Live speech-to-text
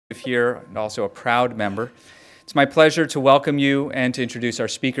Here and also a proud member. It's my pleasure to welcome you and to introduce our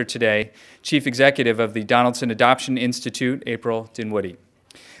speaker today, Chief Executive of the Donaldson Adoption Institute, April Dinwoodie.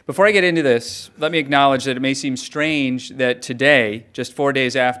 Before I get into this, let me acknowledge that it may seem strange that today, just 4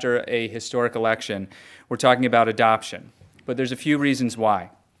 days after a historic election, we're talking about adoption, but there's a few reasons why.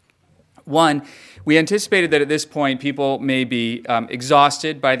 One, we anticipated that at this point people may be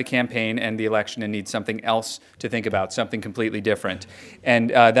exhausted by the campaign and the election and need something else to think about, something completely different.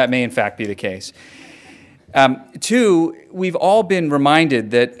 And that may in fact be the case. Two, we've all been reminded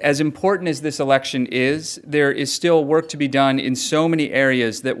that as important as this election is, there is still work to be done in so many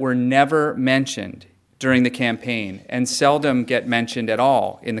areas that were never mentioned during the campaign and seldom get mentioned at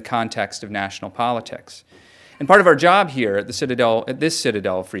all in the context of national politics. And part of our job here at this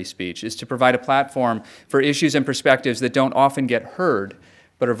Citadel of Free Speech is to provide a platform for issues and perspectives that don't often get heard,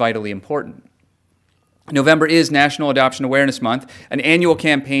 but are vitally important. November is National Adoption Awareness Month, an annual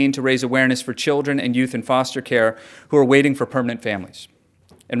campaign to raise awareness for children and youth in foster care who are waiting for permanent families.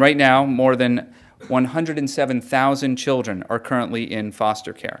 And right now, more than 107,000 children are currently in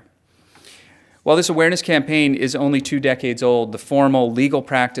foster care. While this awareness campaign is only 2 decades old, the formal legal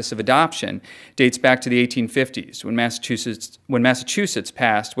practice of adoption dates back to the 1850s, when Massachusetts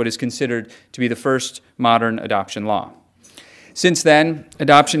passed what is considered to be the first modern adoption law. Since then,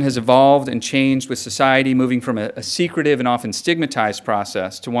 adoption has evolved and changed with society, moving from a secretive and often stigmatized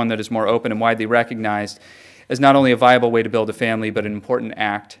process to one that is more open and widely recognized as not only a viable way to build a family, but an important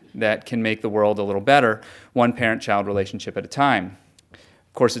act that can make the world a little better, one parent-child relationship at a time.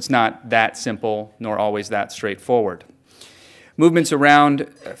 Of course, it's not that simple, nor always that straightforward. Movements around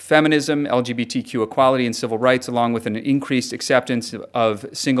feminism, LGBTQ equality, and civil rights, along with an increased acceptance of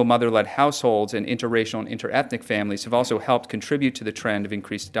single mother-led households and interracial and interethnic families, have also helped contribute to the trend of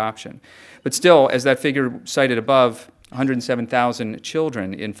increased adoption. But still, as that figure cited above, 107,000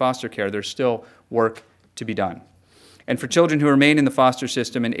 children in foster care, there's still work to be done. And for children who remain in the foster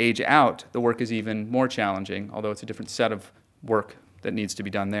system and age out, the work is even more challenging, although it's a different set of work that needs to be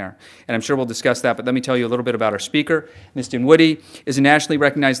done there. And I'm sure we'll discuss that, but let me tell you a little bit about our speaker. Ms. Dinwoodie is a nationally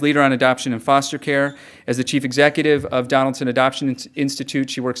recognized leader on adoption and foster care. As the chief executive of Donaldson Adoption Institute,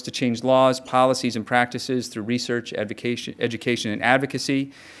 she works to change laws, policies, and practices through research, education, and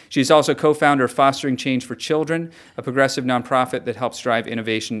advocacy. She is also co-founder of Fostering Change for Children, a progressive nonprofit that helps drive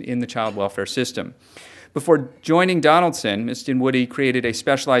innovation in the child welfare system. Before joining Donaldson, Ms. Dinwoodie created a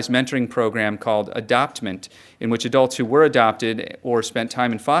specialized mentoring program called Adoptment, in which adults who were adopted or spent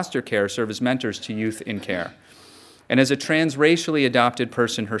time in foster care serve as mentors to youth in care. And as a transracially adopted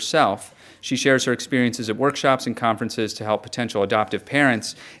person herself, she shares her experiences at workshops and conferences to help potential adoptive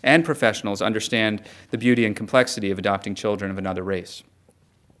parents and professionals understand the beauty and complexity of adopting children of another race.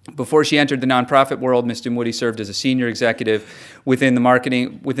 Before she entered the nonprofit world, Ms. Dinwoodie served as a senior executive within the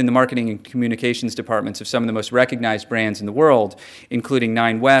marketing and communications departments of some of the most recognized brands in the world, including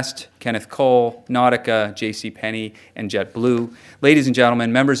Nine West, Kenneth Cole, Nautica, JCPenney, and JetBlue. Ladies and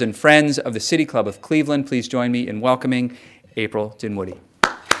gentlemen, members and friends of the City Club of Cleveland, please join me in welcoming April Dinwoodie.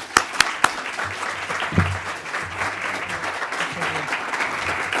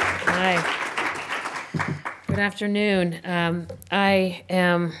 Hi. Good afternoon. I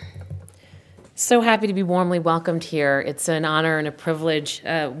am so happy to be warmly welcomed here. It's an honor and a privilege,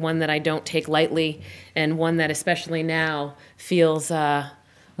 one that I don't take lightly, and one that especially now feels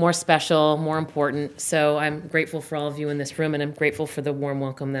more special, more important. So I'm grateful for all of you in this room, and I'm grateful for the warm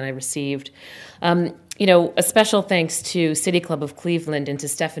welcome that I received. You know, a special thanks to City Club of Cleveland and to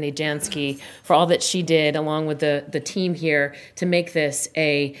Stephanie Jansky for all that she did, along with the team here, to make this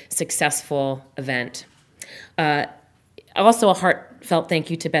a successful event. Also a heartfelt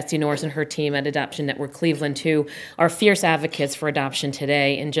thank you to Betsy Norris and her team at Adoption Network Cleveland, who are fierce advocates for adoption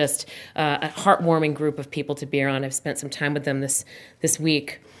today, and just a heartwarming group of people to be around. I've spent some time with them this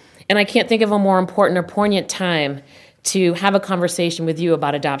week. And I can't think of a more important or poignant time to have a conversation with you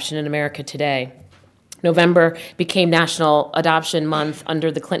about adoption in America today. November became National Adoption Month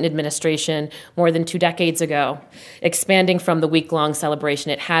under the Clinton administration more than 2 decades ago, expanding from the week-long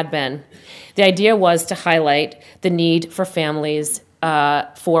celebration it had been. The idea was to highlight the need for families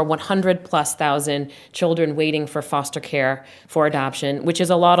for 100,000+ children waiting for foster care for adoption, which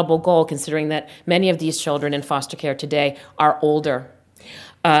is a laudable goal considering that many of these children in foster care today are older.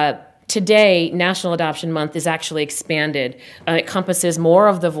 Today, National Adoption Month is actually expanded. It encompasses more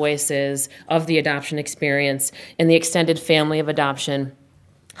of the voices of the adoption experience and the extended family of adoption,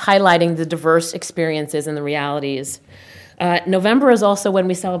 highlighting the diverse experiences and the realities. November is also when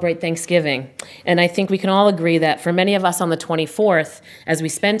we celebrate Thanksgiving, and I think we can all agree that for many of us on the 24th, as we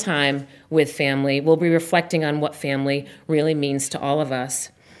spend time with family, we'll be reflecting on what family really means to all of us.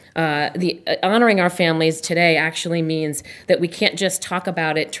 Honoring our families today actually means that we can't just talk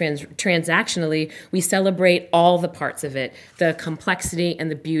about it transactionally. We celebrate all the parts of it, the complexity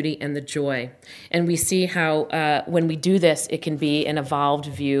and the beauty and the joy. And we see how when we do this, it can be an evolved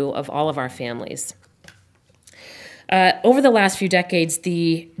view of all of our families. Over the last few decades,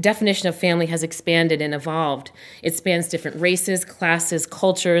 the definition of family has expanded and evolved. It spans different races, classes,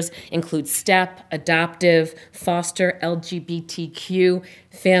 cultures, includes step, adoptive, foster, LGBTQ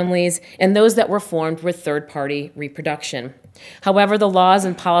families, and those that were formed with third-party reproduction. However, the laws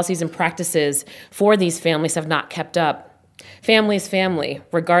and policies and practices for these families have not kept up. Family is family,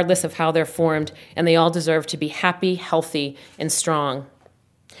 regardless of how they're formed, and they all deserve to be happy, healthy, and strong.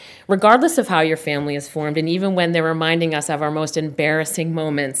 Regardless of how your family is formed, and even when they're reminding us of our most embarrassing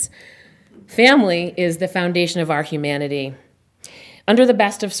moments, family is the foundation of our humanity. Under the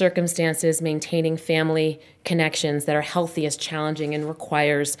best of circumstances, maintaining family connections that are healthy is challenging and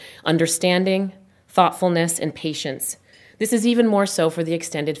requires understanding, thoughtfulness, and patience. This is even more so for the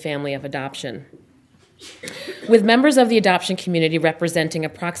extended family of adoption. With members of the adoption community representing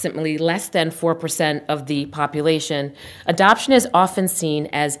approximately less than 4% of the population, adoption is often seen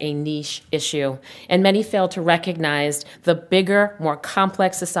as a niche issue, and many fail to recognize the bigger, more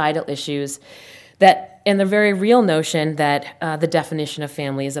complex societal issues and the very real notion that the definition of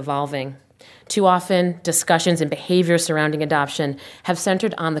family is evolving. Too often, discussions and behaviors surrounding adoption have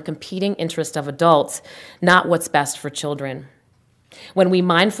centered on the competing interest of adults, not what's best for children. When we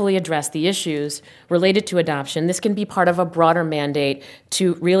mindfully address the issues related to adoption, this can be part of a broader mandate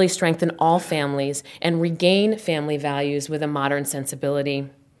to really strengthen all families and regain family values with a modern sensibility.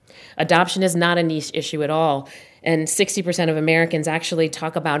 Adoption is not a niche issue at all, and 60% of Americans actually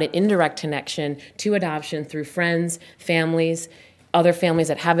talk about an indirect connection to adoption through friends, families, other families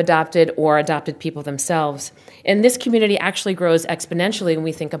that have adopted or adopted people themselves. And this community actually grows exponentially when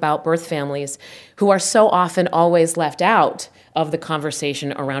we think about birth families, who are so often always left out of the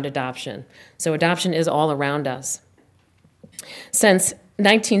conversation around adoption. So adoption is all around us. Since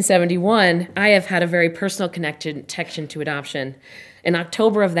 1971, I have had a very personal connection to adoption. In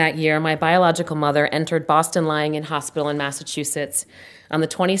October of that year, my biological mother entered Boston Lying-in Hospital in Massachusetts. On the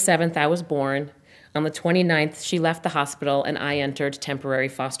 27th, I was born. On the 29th, she left the hospital, and I entered temporary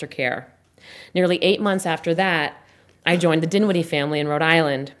foster care. Nearly 8 months after that, I joined the Dinwoodie family in Rhode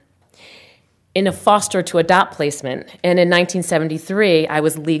Island in a foster-to-adopt placement, and in 1973, I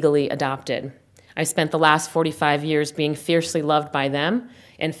was legally adopted. I spent the last 45 years being fiercely loved by them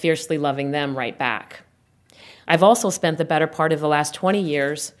and fiercely loving them right back. I've also spent the better part of the last 20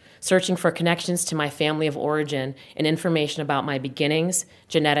 years searching for connections to my family of origin and information about my beginnings,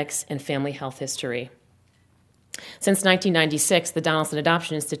 genetics, and family health history. Since 1996, the Donaldson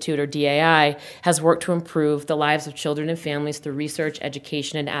Adoption Institute, or DAI, has worked to improve the lives of children and families through research,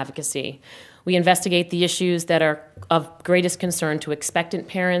 education, and advocacy. We investigate the issues that are of greatest concern to expectant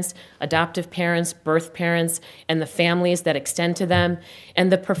parents, adoptive parents, birth parents, and the families that extend to them,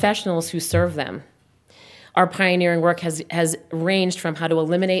 and the professionals who serve them. Our pioneering work has ranged from how to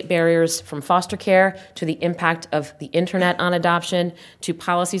eliminate barriers from foster care to the impact of the internet on adoption to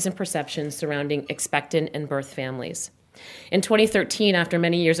policies and perceptions surrounding expectant and birth families. In 2013, after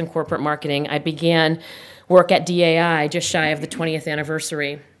many years in corporate marketing, I began work at DAI just shy of the 20th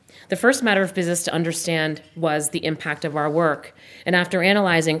anniversary. The first matter of business to understand was the impact of our work. And after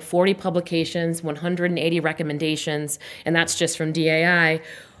analyzing 40 publications, 180 recommendations, and that's just from DAI,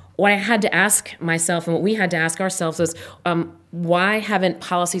 what I had to ask myself and what we had to ask ourselves was, why haven't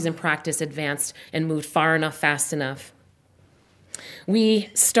policies and practice advanced and moved far enough, fast enough? We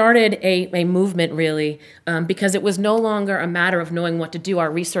started a movement, really, because it was no longer a matter of knowing what to do. Our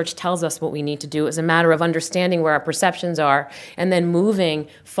research tells us what we need to do. It was a matter of understanding where our perceptions are and then moving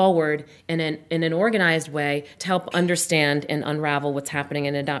forward in an organized way to help understand and unravel what's happening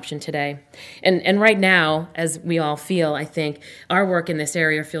in adoption today. And right now, as we all feel, I think, our work in this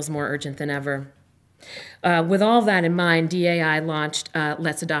area feels more urgent than ever. With all of that in mind, DAI launched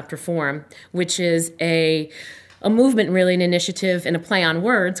Let's Adopt Reform, which is a movement, really, an initiative and a play on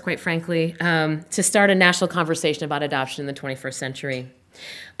words, quite frankly, to start a national conversation about adoption in the 21st century.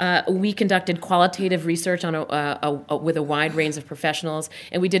 We conducted qualitative research on with a wide range of professionals,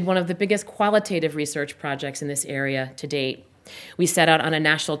 and we did one of the biggest qualitative research projects in this area to date. We set out on a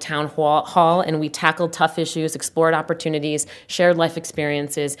national town hall, and we tackled tough issues, explored opportunities, shared life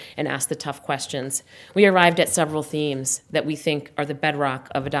experiences, and asked the tough questions. We arrived at several themes that we think are the bedrock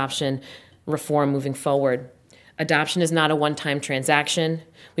of adoption reform moving forward. Adoption is not a one-time transaction.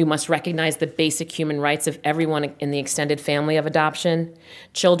 We must recognize the basic human rights of everyone in the extended family of adoption.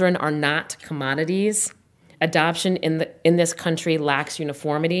 Children are not commodities. adoption in this country lacks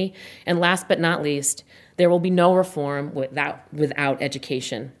uniformity. And last but not least, there will be no reform without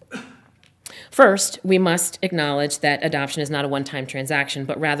education. First, we must acknowledge that adoption is not a one-time transaction,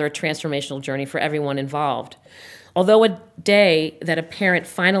 but rather a transformational journey for everyone involved. Although a day that a parent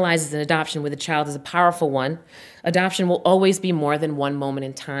finalizes an adoption with a child is a powerful one, adoption will always be more than one moment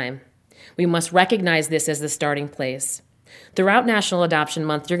in time. We must recognize this as the starting place. Throughout National Adoption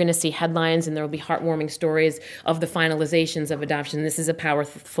Month, you're going to see headlines and there will be heartwarming stories of the finalizations of adoption. This is a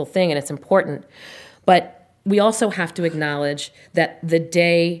powerful thing and it's important. But we also have to acknowledge that the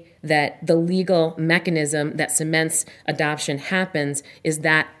day that the legal mechanism that cements adoption happens is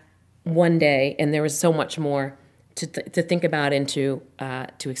that one day, and there is so much more to think about and to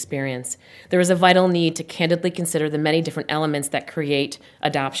experience. There is a vital need to candidly consider the many different elements that create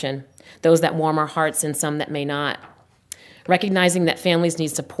adoption, those that warm our hearts and some that may not. Recognizing that families need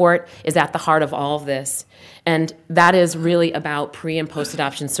support is at the heart of all of this, and that is really about pre- and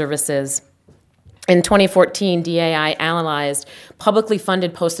post-adoption services. In 2014, DAI analyzed publicly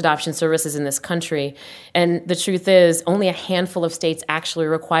funded post-adoption services in this country, and the truth is only a handful of states actually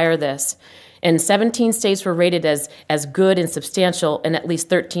require this. And 17 states were rated as good and substantial, and at least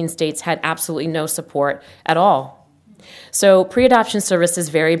 13 states had absolutely no support at all. So pre-adoption services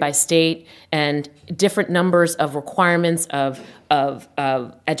vary by state, and different numbers of requirements of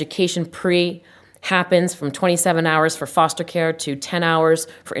education pre happens from 27 hours for foster care to 10 hours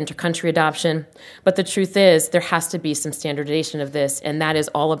for intercountry adoption. But the truth is there has to be some standardization of this, and that is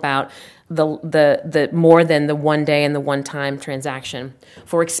all about the more than the one day and the one-time transaction.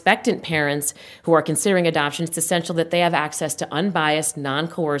 For expectant parents who are considering adoption, it's essential that they have access to unbiased,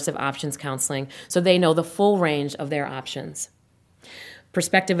 non-coercive options counseling so they know the full range of their options.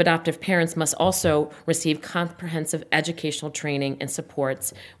 Prospective adoptive parents must also receive comprehensive educational training and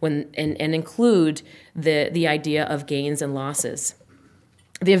supports and include the idea of gains and losses.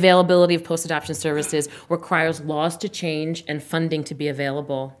 The availability of post-adoption services requires laws to change and funding to be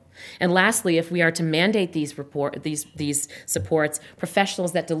available. And lastly, if we are to mandate these supports,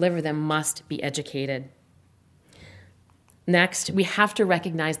 professionals that deliver them must be educated. Next, we have to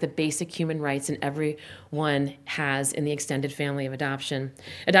recognize the basic human rights that everyone has in the extended family of adoption.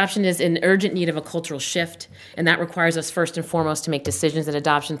 Adoption is in urgent need of a cultural shift, and that requires us first and foremost to make decisions in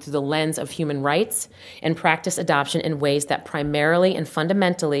adoption through the lens of human rights and practice adoption in ways that primarily and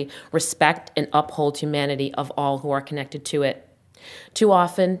fundamentally respect and uphold humanity of all who are connected to it. Too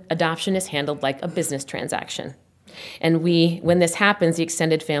often, adoption is handled like a business transaction. And when this happens, the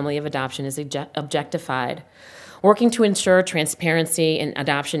extended family of adoption is objectified. Working to ensure transparency in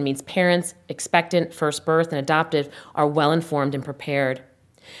adoption means parents, expectant, first birth, and adoptive are well-informed and prepared.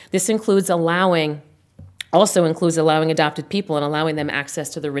 This also includes allowing adopted people and allowing them access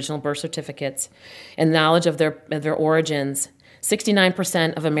to the original birth certificates and knowledge of their origins.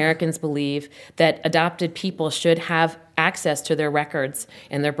 69% of Americans believe that adopted people should have access to their records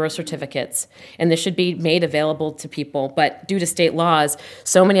and their birth certificates, and this should be made available to people. But due to state laws,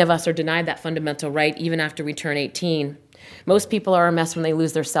 so many of us are denied that fundamental right even after we turn 18. Most people are a mess when they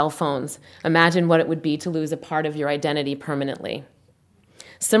lose their cell phones. Imagine what it would be to lose a part of your identity permanently.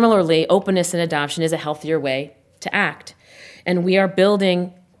 Similarly, openness in adoption is a healthier way to act, and we are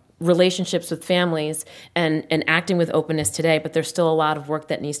building relationships with families and acting with openness today, but there's still a lot of work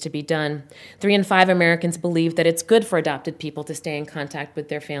that needs to be done. 3 in 5 Americans believe that it's good for adopted people to stay in contact with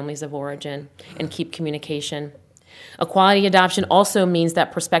their families of origin and keep communication. Equality adoption also means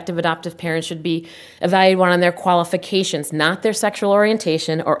that prospective adoptive parents should be evaluated on their qualifications, not their sexual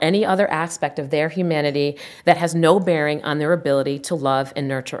orientation or any other aspect of their humanity that has no bearing on their ability to love and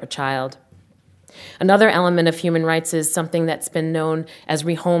nurture a child. Another element of human rights is something that's been known as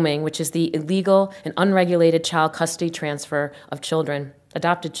rehoming, which is the illegal and unregulated child custody transfer of children,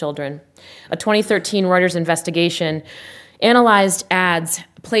 adopted children. A 2013 Reuters investigation analyzed ads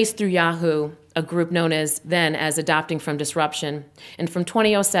placed through Yahoo, a group known as Adopting from Disruption. And from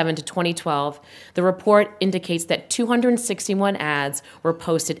 2007 to 2012, the report indicates that 261 ads were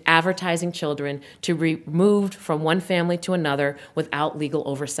posted advertising children to be removed from one family to another without legal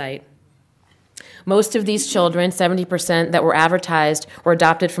oversight. Most of these children, 70% that were advertised, were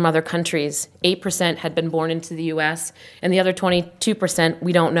adopted from other countries. 8% had been born into the U.S., and the other 22%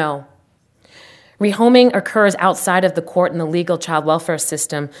 we don't know. Rehoming occurs outside of the court and the legal child welfare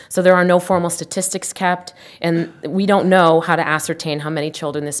system, so there are no formal statistics kept, and we don't know how to ascertain how many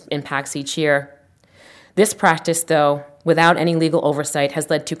children this impacts each year. This practice, though, without any legal oversight, has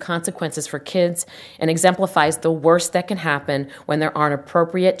led to consequences for kids and exemplifies the worst that can happen when there aren't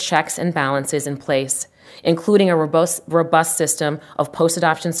appropriate checks and balances in place, including a robust system of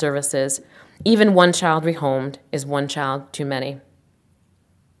post-adoption services Even one child rehomed is one child too many.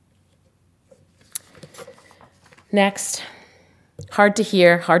 Next, hard to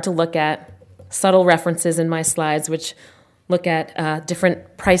hear, hard to look at, subtle references in my slides which look at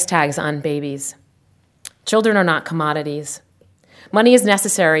different price tags on babies. Children are not commodities. Money is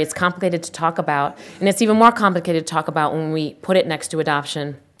necessary, it's complicated to talk about, and it's even more complicated to talk about when we put it next to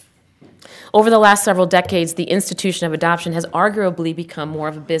adoption. Over the last several decades, the institution of adoption has arguably become more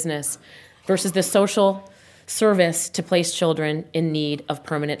of a business versus the social service to place children in need of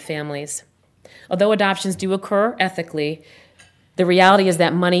permanent families. Although adoptions do occur ethically, the reality is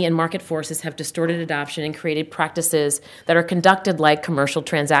that money and market forces have distorted adoption and created practices that are conducted like commercial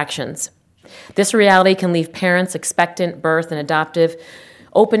transactions. This reality can leave parents, expectant, birth, and adoptive,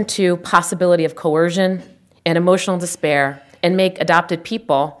 open to possibility of coercion and emotional despair, and make adopted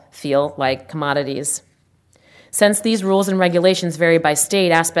people feel like commodities. Since these rules and regulations vary by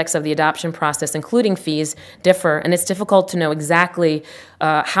state, aspects of the adoption process, including fees, differ, and it's difficult to know exactly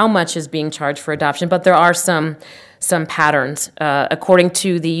how much is being charged for adoption, but there are some patterns. According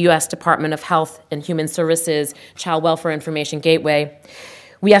to the U.S. Department of Health and Human Services Child Welfare Information Gateway,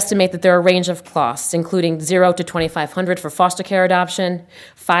 we estimate that there are a range of costs, including $0 to $2,500 for foster care adoption,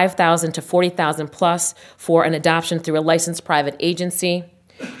 $5,000 to $40,000 plus for an adoption through a licensed private agency,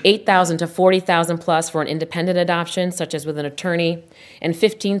 $8,000 to $40,000 plus for an independent adoption, such as with an attorney, and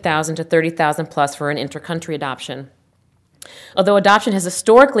 $15,000 to $30,000 plus for an intercountry adoption. Although adoption has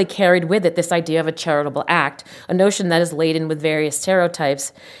historically carried with it this idea of a charitable act, a notion that is laden with various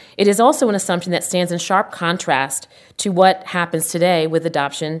stereotypes, it is also an assumption that stands in sharp contrast to what happens today with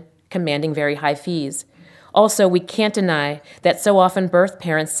adoption commanding very high fees. Also, we can't deny that so often birth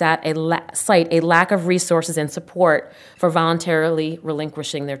parents cite a lack of resources and support for voluntarily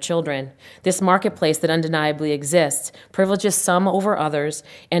relinquishing their children. This marketplace that undeniably exists privileges some over others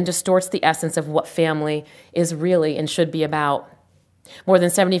and distorts the essence of what family is really and should be about. More than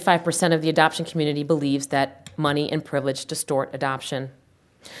 75% of the adoption community believes that money and privilege distort adoption.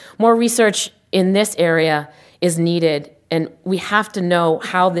 More research in this area is needed, and we have to know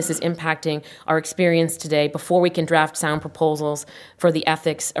how this is impacting our experience today before we can draft sound proposals for the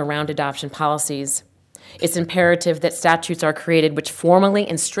ethics around adoption policies. It's imperative that statutes are created which formally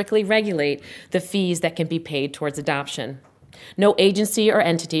and strictly regulate the fees that can be paid towards adoption. No agency or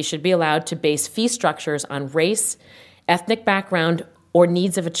entity should be allowed to base fee structures on race, ethnic background, or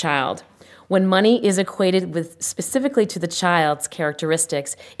needs of a child. When money is equated with specifically to the child's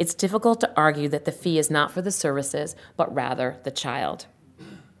characteristics, it's difficult to argue that the fee is not for the services, but rather the child.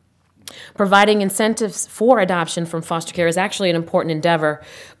 Providing incentives for adoption from foster care is actually an important endeavor,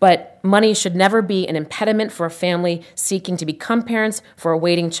 but money should never be an impediment for a family seeking to become parents for a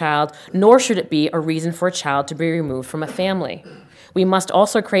waiting child, nor should it be a reason for a child to be removed from a family. We must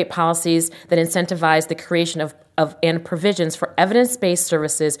also create policies that incentivize the creation of and provisions for evidence-based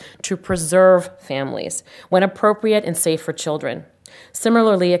services to preserve families when appropriate and safe for children.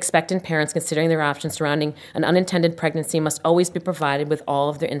 Similarly, expectant parents considering their options surrounding an unintended pregnancy must always be provided with all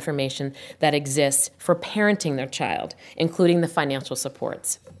of the information that exists for parenting their child, including the financial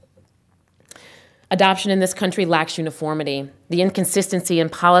supports. Adoption in this country lacks uniformity. The inconsistency in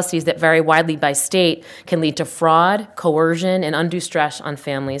policies that vary widely by state can lead to fraud, coercion, and undue stress on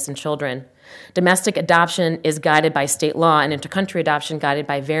families and children. Domestic adoption is guided by state law, and intercountry adoption guided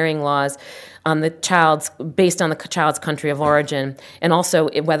by varying laws based on the child's country of origin, and also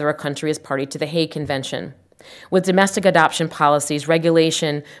whether a country is party to the Hague Convention. With domestic adoption policies,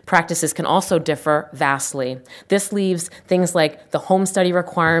 regulation practices can also differ vastly. This leaves things like the home study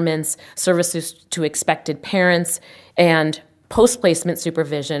requirements, services to expected parents, and post-placement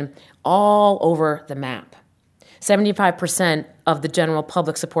supervision all over the map. 75% of the general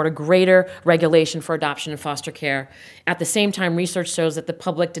public support a greater regulation for adoption and foster care. At the same time, research shows that the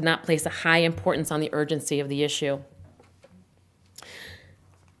public did not place a high importance on the urgency of the issue.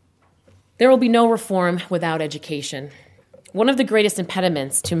 There will be no reform without education. One of the greatest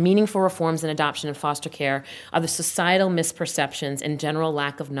impediments to meaningful reforms in adoption and foster care are the societal misperceptions and general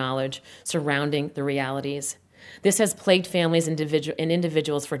lack of knowledge surrounding the realities. This has plagued families and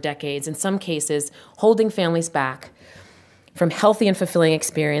individuals for decades, in some cases holding families back from healthy and fulfilling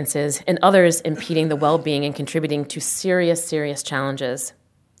experiences, and others impeding the well-being and contributing to serious, serious challenges.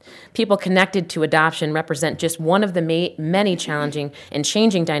 People connected to adoption represent just one of the many challenging and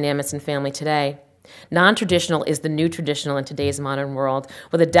changing dynamics in family today. Non-traditional is the new traditional in today's modern world,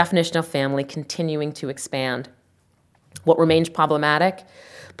 with the definition of family continuing to expand. What remains problematic?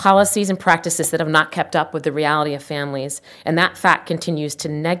 Policies and practices that have not kept up with the reality of families, and that fact continues to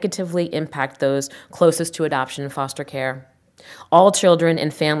negatively impact those closest to adoption and foster care. All children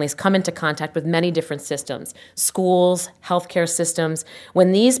and families come into contact with many different systems, schools, healthcare systems.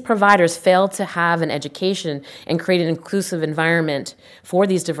 When these providers fail to have an education and create an inclusive environment for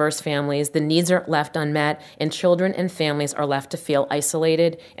these diverse families, the needs are left unmet, and children and families are left to feel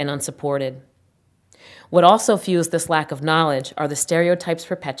isolated and unsupported. What also fuels this lack of knowledge are the stereotypes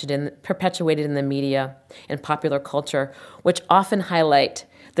perpetuated in the media and popular culture, which often highlight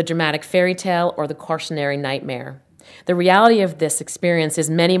the dramatic fairy tale or the cautionary nightmare. The reality of this experience is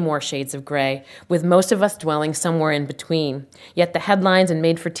many more shades of gray, with most of us dwelling somewhere in between. Yet the headlines and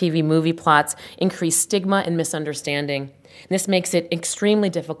made-for-TV movie plots increase stigma and misunderstanding. This makes it extremely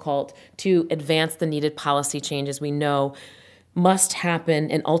difficult to advance the needed policy changes we know must happen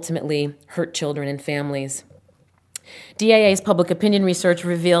and ultimately hurt children and families. DAA's public opinion research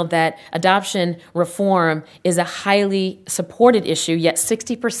revealed that adoption reform is a highly supported issue, yet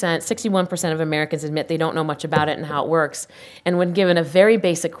 61% of Americans admit they don't know much about it and how it works. And when given a very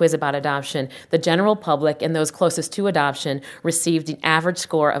basic quiz about adoption, the general public and those closest to adoption received an average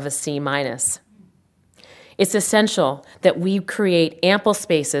score of a C-. It's essential that we create ample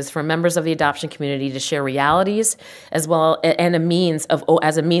spaces for members of the adoption community to share realities, as well and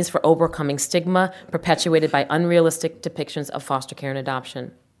as a means for overcoming stigma perpetuated by unrealistic depictions of foster care and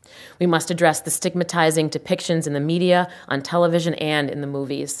adoption. We must address the stigmatizing depictions in the media, on television, and in the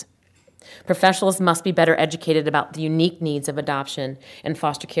movies. Professionals must be better educated about the unique needs of adoption and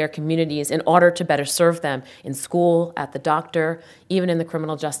foster care communities in order to better serve them in school, at the doctor, even in the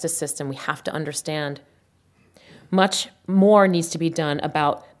criminal justice system. We have to understand much more needs to be done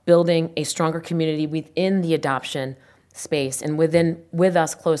about building a stronger community within the adoption space and with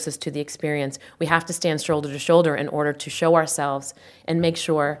us closest to the experience. We have to stand shoulder to shoulder in order to show ourselves and make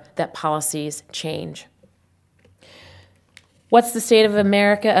sure that policies change. What's the state of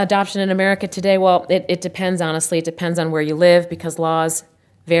adoption in America today? Well, it depends, honestly. It depends on where you live because laws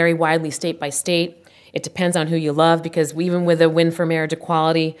vary widely state by state. It depends on who you love because even with a win for marriage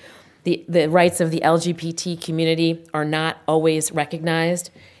equality, the rights of the LGBT community are not always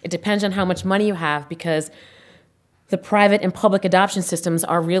recognized. It depends on how much money you have because the private and public adoption systems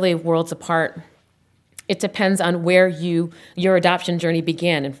are really worlds apart. It depends on where your adoption journey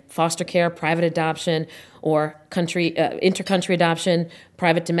began, in foster care, private adoption, or inter-country adoption,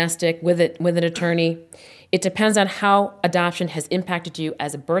 private domestic with an attorney. It depends on how adoption has impacted you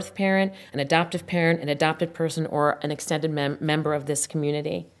as a birth parent, an adopted person, or an extended member of this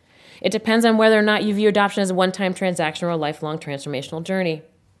community. It depends on whether or not you view adoption as a one-time transaction or a lifelong transformational journey.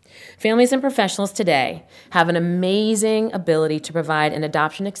 Families and professionals today have an amazing ability to provide an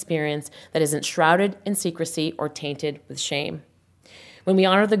adoption experience that isn't shrouded in secrecy or tainted with shame. When we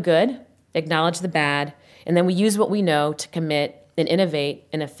honor the good, acknowledge the bad, and then we use what we know to commit and innovate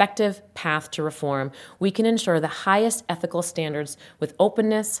an effective path to reform, we can ensure the highest ethical standards with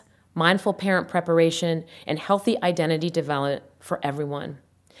openness, mindful parent preparation, and healthy identity development for everyone.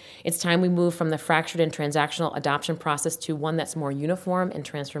 It's time we move from the fractured and transactional adoption process to one that's more uniform and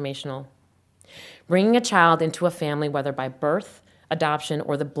transformational. Bringing a child into a family, whether by birth, adoption,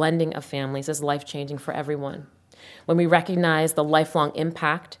 or the blending of families, is life-changing for everyone. When we recognize the lifelong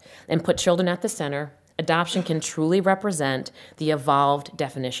impact and put children at the center, adoption can truly represent the evolved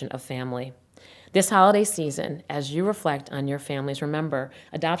definition of family. This holiday season, as you reflect on your families, remember,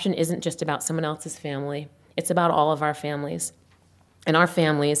 adoption isn't just about someone else's family. It's about all of our families. And our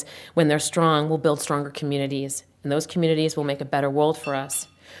families, when they're strong, will build stronger communities, and those communities will make a better world for us.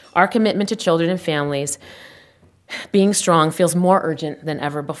 Our commitment to children and families being strong feels more urgent than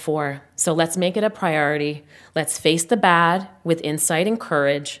ever before. So let's make it a priority. Let's face the bad with insight and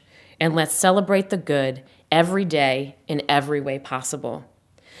courage, and let's celebrate the good every day in every way possible.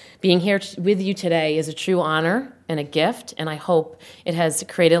 Being here with you today is a true honor and a gift, and I hope it has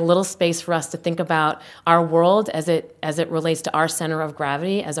created a little space for us to think about our world as it relates to our center of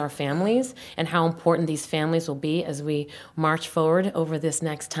gravity as our families and how important these families will be as we march forward over this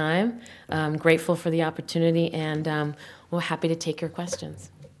next time. I'm grateful for the opportunity, and we're happy to take your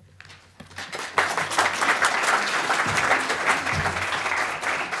questions.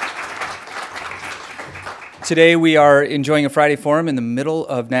 Today we are enjoying a Friday Forum in the middle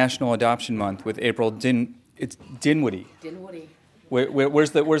of National Adoption Month with April It's Dinwoodie. Dinwoodie.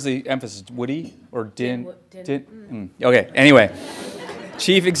 Where's the emphasis? Woody or Din? Okay. Anyway,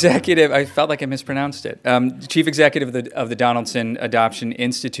 Chief Executive. I felt like I mispronounced it. Chief Executive of the Donaldson Adoption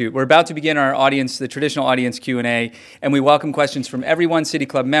Institute. We're about to begin our audience, the traditional audience Q&A, and we welcome questions from everyone: City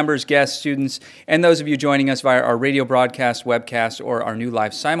Club members, guests, students, and those of you joining us via our radio broadcast, webcast, or our new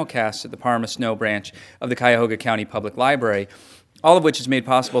live simulcast at the Parma Snow branch of the Cuyahoga County Public Library. all of which is made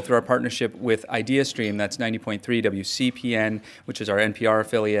possible through our partnership with IdeaStream, that's 90.3 WCPN, which is our NPR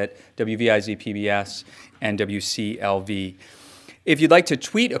affiliate, WVIZ PBS, and WCLV. If you'd like to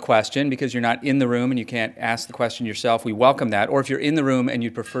tweet a question because you're not in the room and you can't ask the question yourself, we welcome that. Or if you're in the room and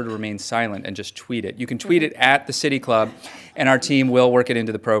you'd prefer to remain silent and just tweet it, you can tweet it at the City Club, and our team will work it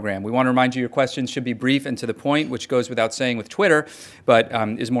into the program. We want to remind you your questions should be brief and to the point, which goes without saying with Twitter, but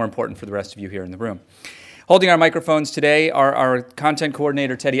is more important for the rest of you here in the room. Holding our microphones today are our content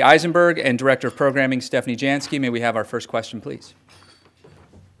coordinator, Teddy Eisenberg, and director of programming, Stephanie Jansky. May we have our first question, please?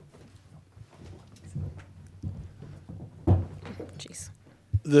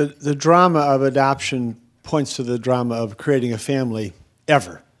 The drama of adoption points to the drama of creating a family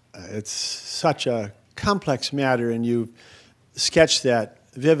ever. It's such a complex matter, and you sketched that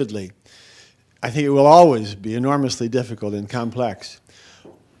vividly. I think it will always be enormously difficult and complex.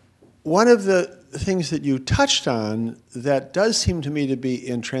 One of the things that you touched on that does seem to me to be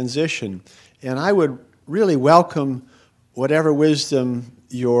in transition, and I would really welcome whatever wisdom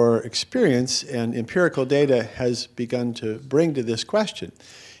your experience and empirical data has begun to bring to this question.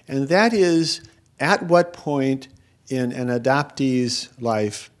 And that is, at what point in an adoptee's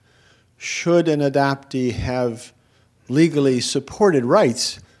life should an adoptee have legally supported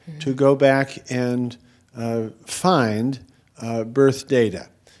rights to go back and find birth data?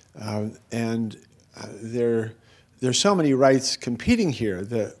 There's so many rights competing here: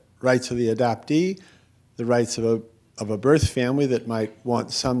 the rights of the adoptee, the rights of a birth family that might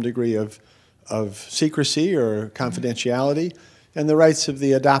want some degree of secrecy or confidentiality, and the rights of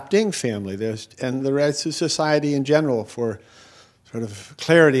the adopting family, and the rights of society in general for sort of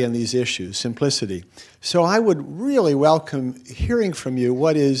clarity in these issues, simplicity. So I would really welcome hearing from you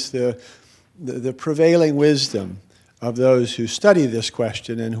what is the prevailing wisdom of those who study this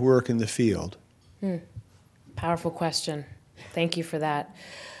question and who work in the field. Powerful question. Thank you for that.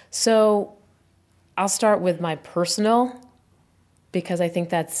 So I'll start with my personal, because I think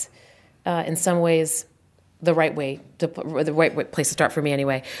that's in some ways the right place to start for me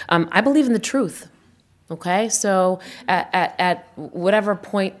anyway. I believe in the truth. Okay, so at whatever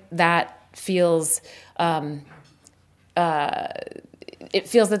point that feels, it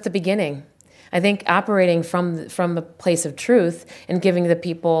feels at the beginning. I think operating from a place of truth and giving the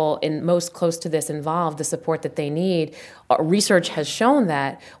people most close to this involved the support that they need. Research has shown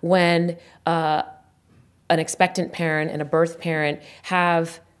that when an expectant parent and a birth parent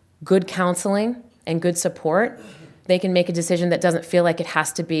have good counseling and good support, they can make a decision that doesn't feel like it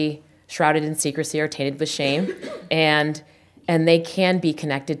has to be shrouded in secrecy or tainted with shame, and they can be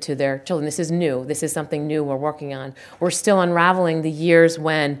connected to their children. This is new. This is something new we're working on. We're still unraveling the years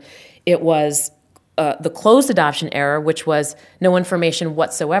when it was the closed adoption era, which was no information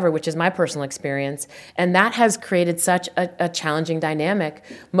whatsoever, which is my personal experience. And that has created such a challenging dynamic,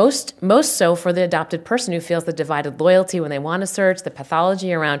 most so for the adopted person who feels the divided loyalty when they want to search, the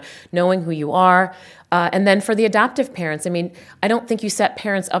pathology around knowing who you are. And then for the adoptive parents, I mean, I don't think you set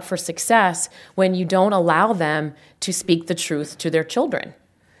parents up for success when you don't allow them to speak the truth to their children.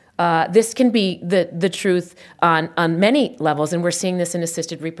 This can be the truth on many levels, and we're seeing this in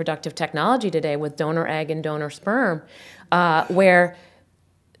assisted reproductive technology today with donor egg and donor sperm, where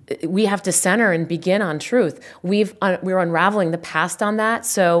we have to center and begin on truth. We're unraveling the past on that,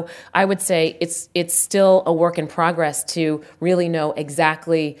 so I would say it's still a work in progress to really know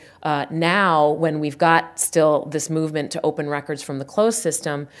exactly now, when we've got still this movement to open records from the closed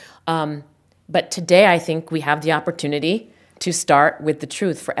system. But today I think we have the opportunity to start with the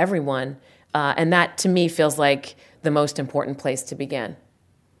truth for everyone. And that, to me, feels like the most important place to begin.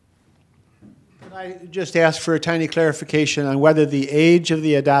 Can I just ask for a tiny clarification on whether the age of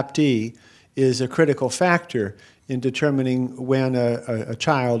the adoptee is a critical factor in determining when a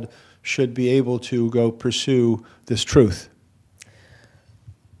child should be able to go pursue this truth?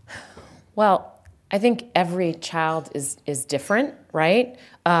 Well, I think every child is different, right?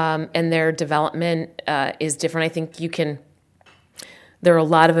 And their development is different. I think there are a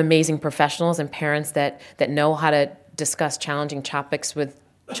lot of amazing professionals and parents that know how to discuss challenging topics with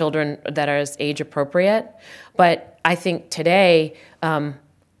children that are age appropriate. But I think today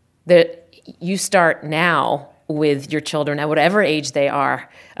that you start now with your children at whatever age they are.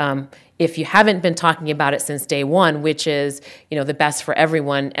 If you haven't been talking about it since day one, which is the best for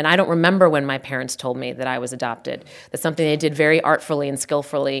everyone, and I don't remember when my parents told me that I was adopted. That's something they did very artfully and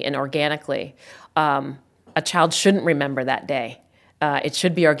skillfully and organically. A child shouldn't remember that day. It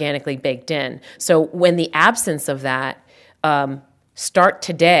should be organically baked in. So when the absence of that, start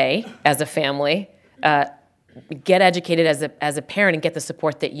today as a family, get educated as a parent and get the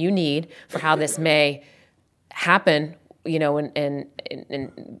support that you need for how this may happen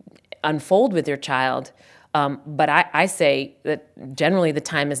and unfold with your child. But I say that generally the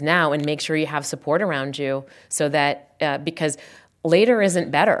time is now, and make sure you have support around you so that, because later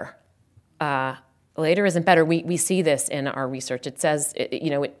isn't better. Later isn't better. We see this in our research. It says,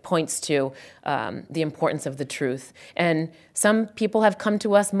 it points to the importance of the truth. And some people have come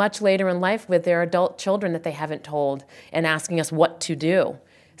to us much later in life with their adult children that they haven't told and asking us what to do.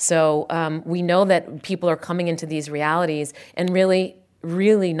 So we know that people are coming into these realities and really,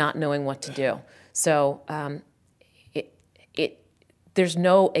 really not knowing what to do. So there's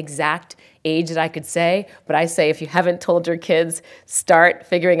no exact age that I could say, but I say if you haven't told your kids, start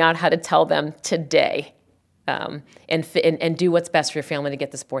figuring out how to tell them today, and do what's best for your family to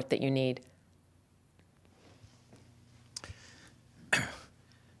get the support that you need.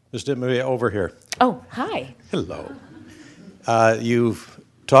 Ms. Dinwoodie, over here. Oh, hi. Hello. You've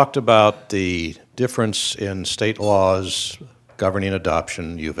talked about the difference in state laws governing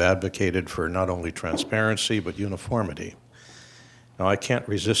adoption. You've advocated for not only transparency, but uniformity. Now, I can't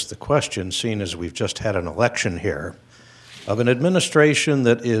resist the question, seeing as we've just had an election here, of an administration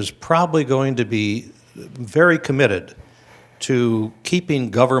that is probably going to be very committed to keeping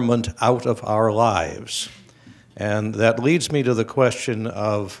government out of our lives. And that leads me to the question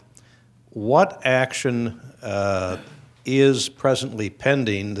of what action is presently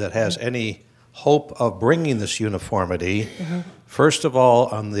pending that has any hope of bringing this uniformity, first of all,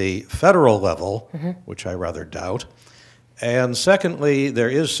 on the federal level, which I rather doubt, and secondly, there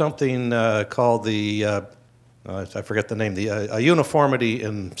is something called the, I forget the name, a uniformity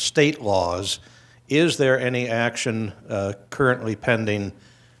in state laws. Is there any action currently pending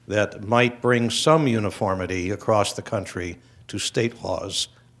that might bring some uniformity across the country to state laws,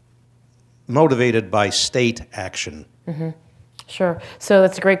 motivated by state action? Sure. So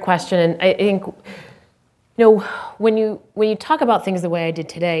that's a great question, and I think, when you talk about things the way I did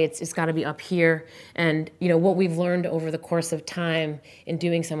today, it's got to be up here. And what we've learned over the course of time in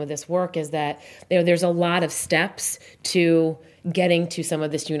doing some of this work is that there's a lot of steps to getting to some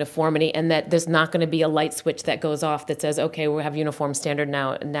of this uniformity, and that there's not going to be a light switch that goes off that says, okay, we have uniform standards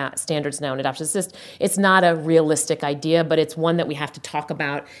now in adoption. It's not a realistic idea, but it's one that we have to talk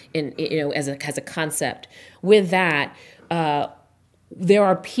about as a concept. With that, there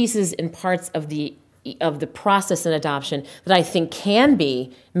are pieces and parts of the process in adoption that I think can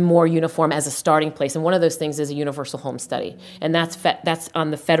be more uniform as a starting place. And one of those things is a universal home study. And that's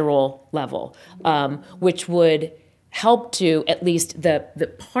on the federal level, which would help to, at least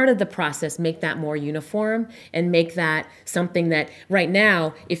the part of the process, make that more uniform and make that something that right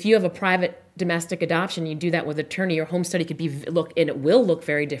now, if you have a private domestic adoption, you do that with an attorney, your home study could and it will look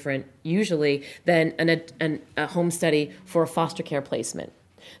very different usually than a home study for a foster care placement.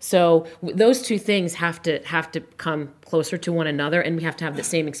 So those two things have to come closer to one another, and we have to have the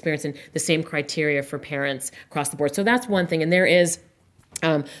same experience and the same criteria for parents across the board. So that's one thing, and there is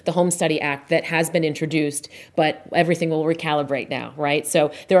the Home Study Act that has been introduced, but everything will recalibrate now, right?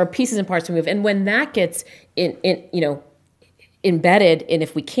 So there are pieces and parts to move, and when that gets embedded, and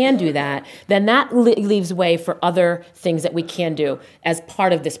if we can do that, then that leaves way for other things that we can do as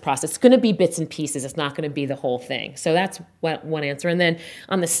part of this process. It's going to be bits and pieces. It's not going to be the whole thing. So that's one answer. And then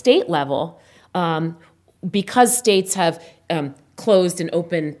on the state level, because states have closed and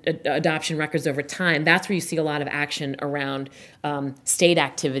open adoption records over time, that's where you see a lot of action around state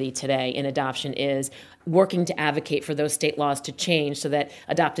activity today in adoption, is working to advocate for those state laws to change so that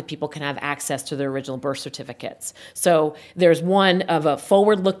adopted people can have access to their original birth certificates. So there's one of a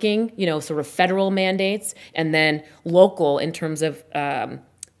forward-looking, sort of federal mandates, and then local in terms of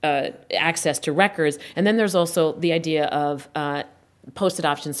access to records. And then there's also the idea of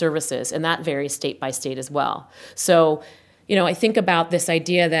post-adoption services, and that varies state by state as well. So, I think about this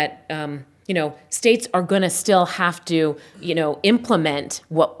idea that states are going to still have to, implement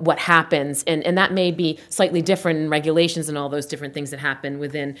what happens, and that may be slightly different in regulations and all those different things that happen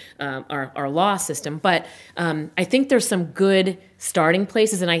within our law system. But I think there's some good starting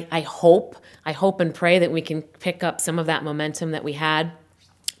places, and I hope and pray that we can pick up some of that momentum that we had.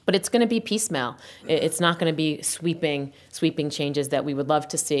 But it's going to be piecemeal. It's not going to be sweeping changes that we would love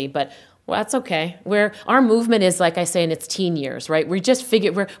to see. But well, that's okay. Our movement is, like I say, in its teen years, right?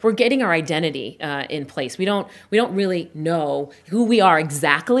 We're getting our identity in place. We don't really know who we are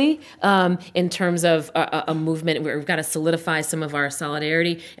exactly in terms of a movement. We've got to solidify some of our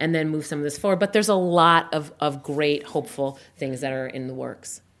solidarity and then move some of this forward. But there's a lot of great, hopeful things that are in the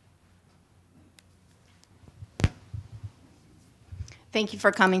works. Thank you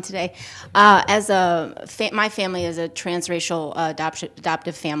for coming today. My family is a transracial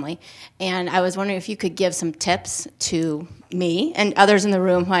adoptive family, and I was wondering if you could give some tips to me and others in the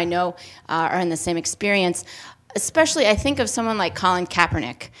room who I know are in the same experience. Especially, I think of someone like Colin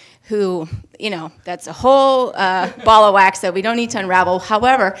Kaepernick, who, that's a whole ball of wax that we don't need to unravel.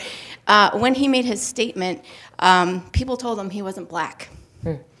 However, when he made his statement, people told him he wasn't black.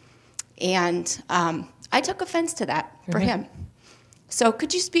 And I took offense to that for him. So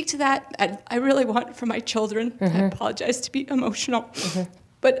could you speak to that? I really want it for my children. I apologize to be emotional,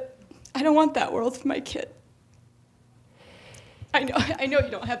 but I don't want that world for my kid. I know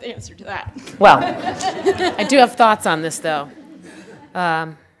you don't have the answer to that. Well, I do have thoughts on this, though.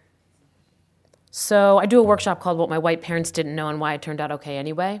 So I do a workshop called What My White Parents Didn't Know and Why It Turned Out Okay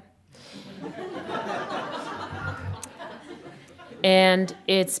Anyway. And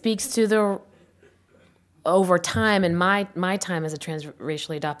it speaks to over time, in my time as a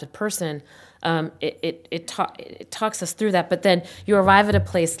transracially adopted person, it talks us through that. But then you arrive at a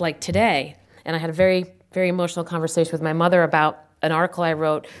place like today, and I had a very, very emotional conversation with my mother about an article I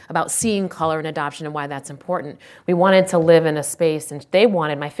wrote about seeing color in adoption and why that's important. We wanted to live in a space, and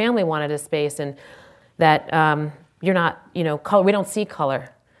my family wanted a space, and that you're not, color. We don't see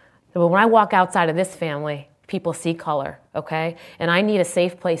color. But when I walk outside of this family, people see color, okay? And I need a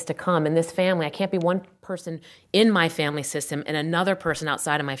safe place to come. In this family, I can't be one person in my family system and another person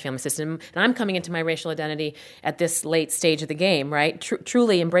outside of my family system. And I'm coming into my racial identity at this late stage of the game, right?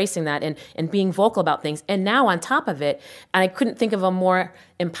 Truly embracing that and being vocal about things. And now on top of it, I couldn't think of a more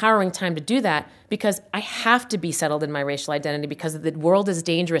empowering time to do that because I have to be settled in my racial identity because the world is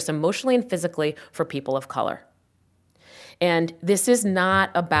dangerous emotionally and physically for people of color. And this is not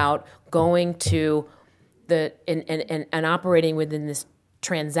about going to and operating within this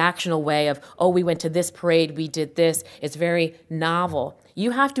transactional way of, oh, we went to this parade, we did this. It's very novel.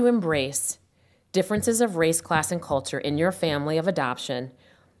 You have to embrace differences of race, class, and culture in your family of adoption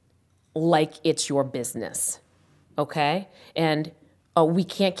like it's your business, okay? And we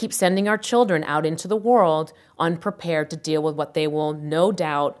can't keep sending our children out into the world unprepared to deal with what they will no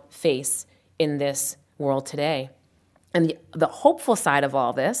doubt face in this world today. And the hopeful side of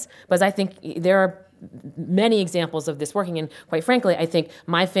all this, because I think there are many examples of this working, and quite frankly, I think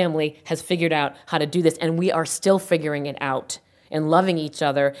my family has figured out how to do this, and we are still figuring it out and loving each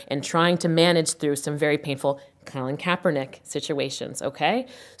other and trying to manage through some very painful Colin Kaepernick situations, okay?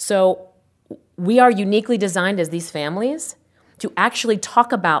 So we are uniquely designed as these families to actually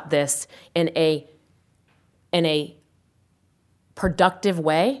talk about this in a productive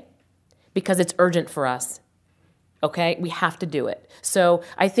way because it's urgent for us. Okay, we have to do it. So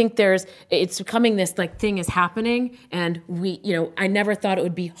I think it's becoming this thing is happening, and I never thought it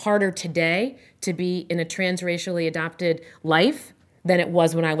would be harder today to be in a transracially adopted life than it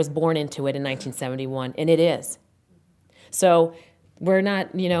was when I was born into it in 1971, and it is. So we're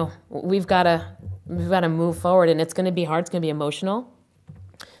not, we've got to move forward, and it's going to be hard. It's going to be emotional.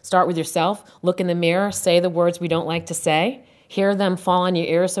 Start with yourself. Look in the mirror. Say the words we don't like to say. Hear them fall on your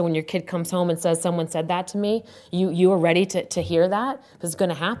ears, so when your kid comes home and says, someone said that to me, you are ready to hear that, because it's going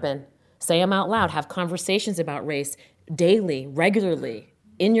to happen. Say them out loud. Have conversations about race daily, regularly,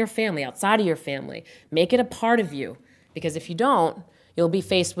 in your family, outside of your family. Make it a part of you, because if you don't, you'll be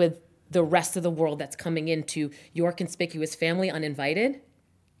faced with the rest of the world that's coming into your conspicuous family uninvited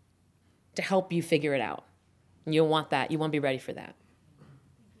to help you figure it out. And you don't want that. You want to be ready for that.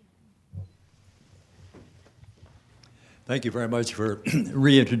 Thank you very much for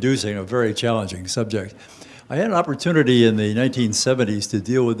reintroducing a very challenging subject. I had an opportunity in the 1970s to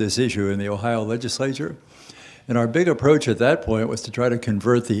deal with this issue in the Ohio legislature, and our big approach at that point was to try to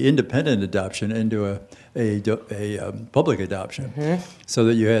convert the independent adoption into a public adoption, so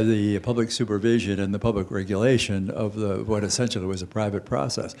that you had the public supervision and the public regulation of what essentially was a private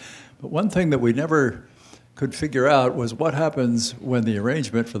process. But one thing that we never could figure out was what happens when the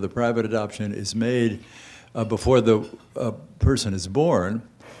arrangement for the private adoption is made before the person is born,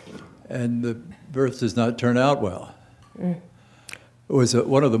 and the birth does not turn out well. It was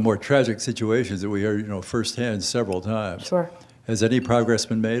one of the more tragic situations that we heard, firsthand several times. Sure. Has any progress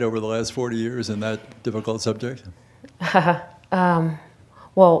been made over the last 40 years in that difficult subject?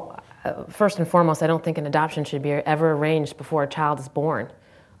 Well, first and foremost, I don't think an adoption should be ever arranged before a child is born.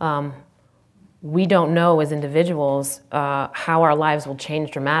 We don't know as individuals how our lives will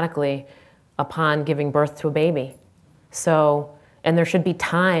change dramatically upon giving birth to a baby. So, and there should be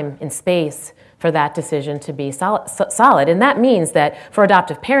time and space for that decision to be solid. And that means that for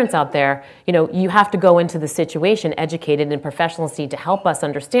adoptive parents out there, you have to go into the situation educated, and professionals need to help us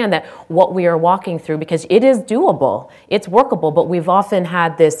understand that what we are walking through, because it is doable, it's workable, but we've often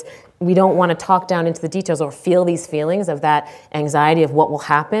had this, we don't want to talk down into the details or feel these feelings of that anxiety of what will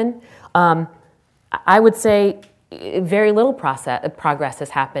happen. I would say very little progress has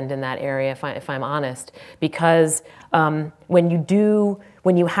happened in that area, if I'm honest, because when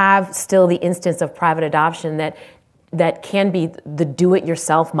you have still the instance of private adoption that can be the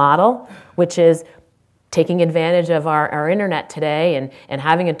do-it-yourself model, which is taking advantage of our internet today and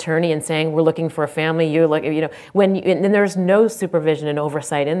having an attorney and saying we're looking for a family, and there's no supervision and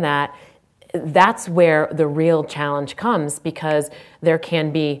oversight in that. That's where the real challenge comes, because there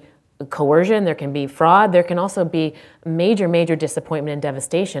can be coercion, there can be fraud, there can also be major, major disappointment and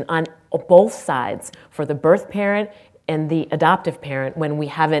devastation on both sides for the birth parent and the adoptive parent when we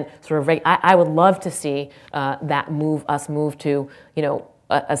haven't sort of. I would love to see us move to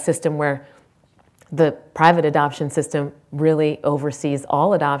a system where the private adoption system really oversees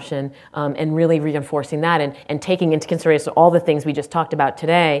all adoption, and really reinforcing that and taking into consideration all the things we just talked about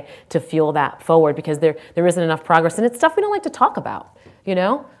today to fuel that forward, because there isn't enough progress, and it's stuff we don't like to talk about. We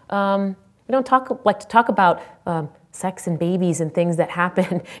don't like to talk about sex and babies and things that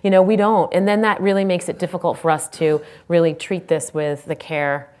happen. We don't, and then that really makes it difficult for us to really treat this with the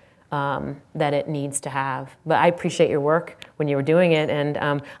care that it needs to have. But I appreciate your work when you were doing it,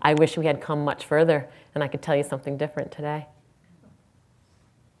 and I wish we had come much further and I could tell you something different today.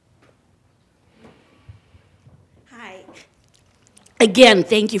 Hi. Again,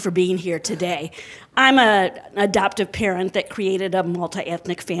 thank you for being here today. I'm an adoptive parent that created a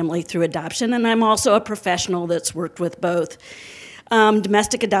multi-ethnic family through adoption, and I'm also a professional that's worked with both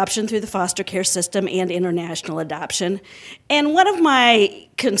domestic adoption through the foster care system and international adoption. And one of my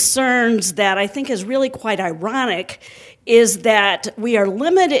concerns that I think is really quite ironic is that we are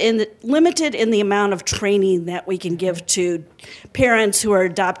limited in the amount of training that we can give to parents who are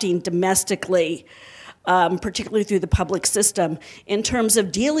adopting domestically, particularly through the public system, in terms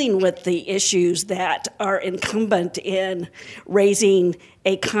of dealing with the issues that are incumbent in raising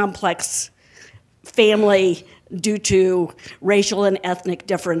a complex family due to racial and ethnic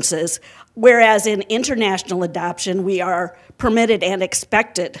differences, whereas in international adoption, we are permitted and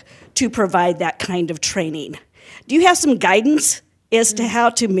expected to provide that kind of training. Do you have some guidance as to how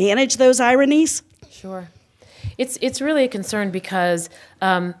to manage those ironies? Sure. It's really a concern because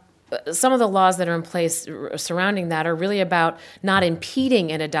some of the laws that are in place surrounding that are really about not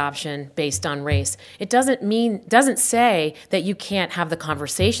impeding an adoption based on race. It doesn't say that you can't have the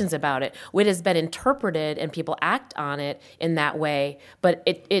conversations about it. It has been interpreted and people act on it in that way, but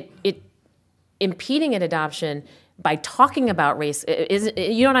it impeding an adoption by talking about race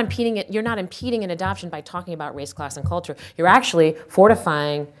you're not impeding an adoption by talking about race, class, and culture. You're actually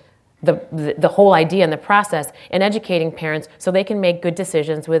fortifying the whole idea and the process and educating parents so they can make good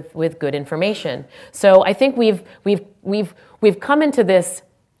decisions with good information. So I think we've come into this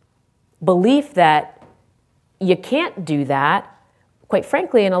belief that you can't do that, quite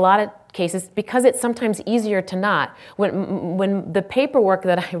frankly, in a lot of cases, because it's sometimes easier to not. When the paperwork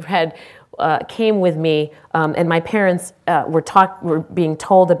that I read came with me, and my parents were being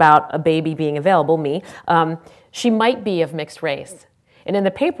told about a baby being available, me, she might be of mixed race. And in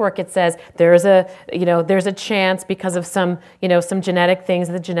the paperwork, it says there's a chance because of some genetic things.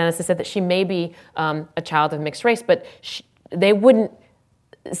 The geneticist said that she may be a child of mixed race, but they wouldn't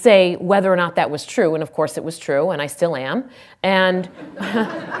say whether or not that was true. And of course, it was true, and I still am. And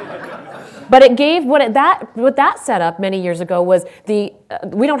but it gave what that set up many years ago was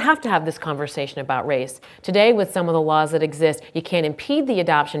we don't have to have this conversation about race today with some of the laws that exist. You can't impede the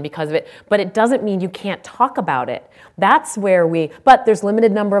adoption because of it, but it doesn't mean you can't talk about it. That's where but there's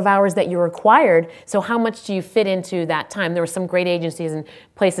limited number of hours that you're required, so how much do you fit into that time? There are some great agencies and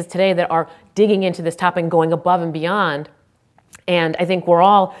places today that are digging into this topic and going above and beyond, and I think we're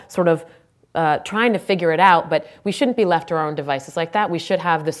all sort of trying to figure it out, but we shouldn't be left to our own devices like that. We should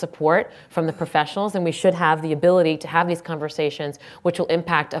have the support from the professionals, and we should have the ability to have these conversations, which will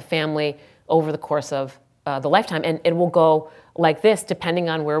impact a family over the course of the lifetime, and it will go like this depending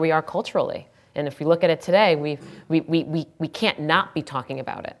on where we are culturally. And if we look at it today, we can't not be talking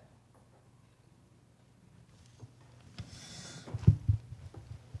about it.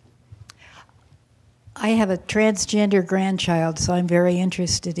 I have a transgender grandchild, so I'm very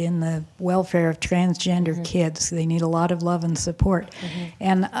interested in the welfare of transgender kids. They need a lot of love and support.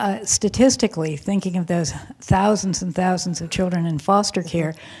 And statistically, thinking of those thousands and thousands of children in foster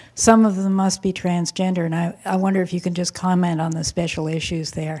care, some of them must be transgender, and I wonder if you can just comment on the special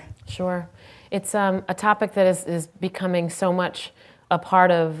issues there. Sure. It's a topic that is becoming so much a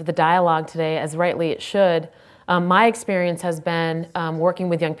part of the dialogue today, as rightly it should. My experience has been working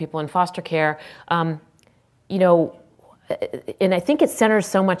with young people in foster care, you know, and I think it centers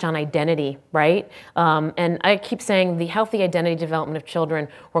so much on identity, right? And I keep saying the healthy identity development of children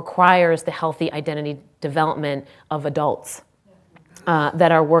requires the healthy identity development of adults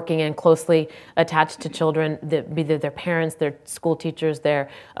that are working and closely attached to children, be they their parents, their school teachers,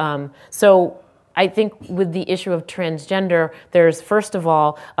 so I think with the issue of transgender, there's first of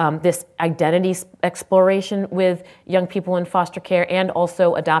all this identity exploration with young people in foster care and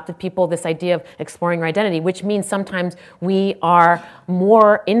also adopted people, this idea of exploring your identity, which means sometimes we are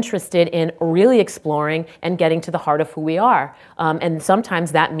more interested in really exploring and getting to the heart of who we are. And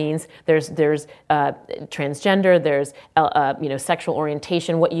sometimes that means there's transgender, there's sexual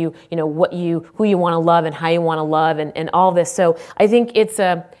orientation, who you want to love and how you want to love and all this. So I think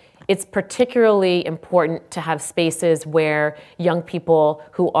it's particularly important to have spaces where young people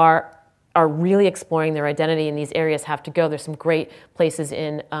who are really exploring their identity in these areas have to go. There's some great places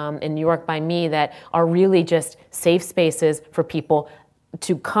in New York by me that are really just safe spaces for people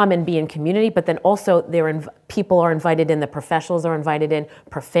to come and be in community, but then also people are invited in, the professionals are invited in,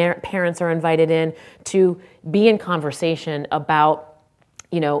 parents are invited in to be in conversation about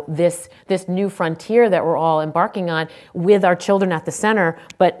this new frontier that we're all embarking on with our children at the center,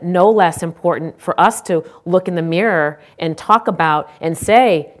 but no less important for us to look in the mirror and talk about and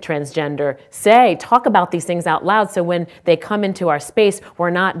say transgender, talk about these things out loud so when they come into our space, we're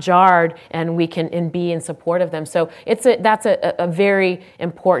not jarred and we can be in support of them. So that's a very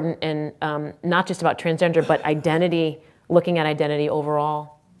important and not just about transgender, but identity, looking at identity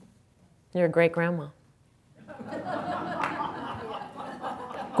overall. You're a great grandma.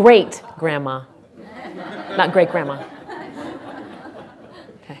 Great grandma, not great grandma.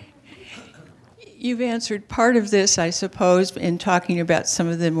 Okay. You've answered part of this, I suppose, in talking about some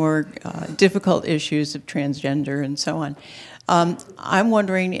of the more difficult issues of transgender and so on. I'm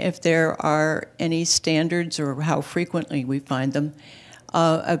wondering if there are any standards or how frequently we find them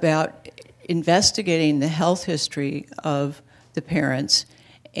about investigating the health history of the parents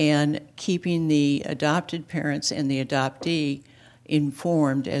and keeping the adopted parents and the adoptee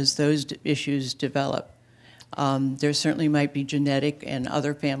informed as those issues develop. There certainly might be genetic and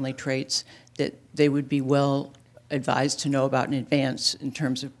other family traits that they would be well advised to know about in advance in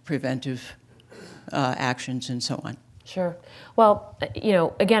terms of preventive actions and so on. Sure. Well,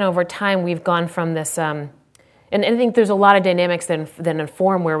 again, over time we've gone from this, and I think there's a lot of dynamics that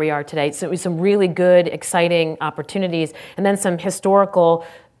inform where we are today. So some really good, exciting opportunities, and then some historical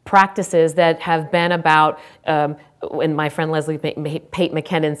practices that have been about, and my friend Leslie Pate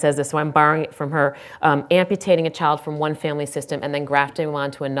McKinnon says this, so I'm borrowing it from her, amputating a child from one family system and then grafting them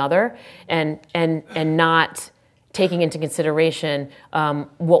onto another, and not taking into consideration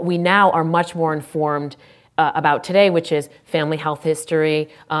what we now are much more informed about today, which is family health history,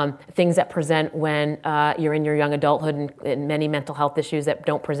 things that present when you're in your young adulthood, and many mental health issues that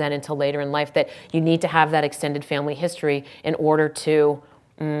don't present until later in life, that you need to have that extended family history in order to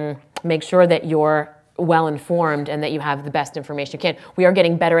make sure that you're well informed and that you have the best information you can. We are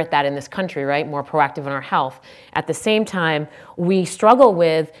getting better at that in this country, right? More proactive in our health. At the same time, we struggle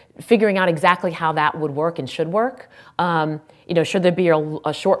with figuring out exactly how that would work and should work. Should there be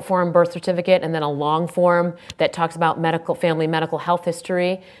a short form birth certificate and then a long form that talks about family medical health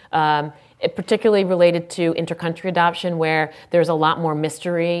history? Particularly related to intercountry adoption, where there's a lot more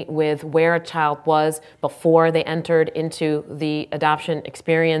mystery with where a child was before they entered into the adoption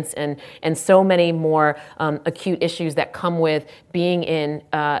experience, and so many more acute issues that come with being in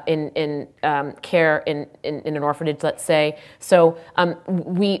care in an orphanage, let's say. So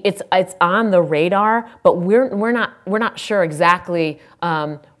it's on the radar, but we're not sure exactly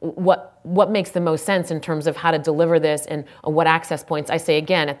what makes the most sense in terms of how to deliver this and what access points. I say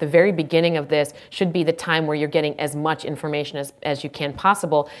again, at the very beginning of this should be the time where you're getting as much information as you can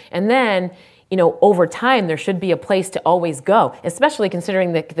possible. And then, over time, there should be a place to always go, especially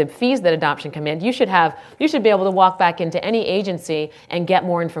considering the fees that adoption command. You should be able to walk back into any agency and get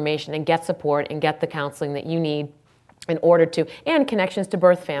more information and get support and get the counseling that you need in order to, and connections to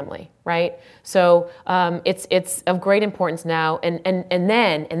birth family, right? So it's of great importance now, and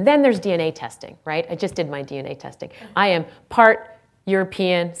then there's DNA testing, right? I just did my DNA testing. I am part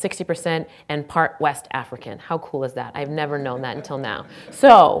European, 60%, and part West African. How cool is that? I've never known that until now.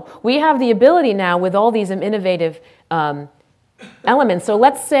 So we have the ability now with all these innovative elements. So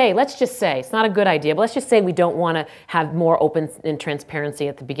let's just say, it's not a good idea, but let's just say we don't want to have more open and transparency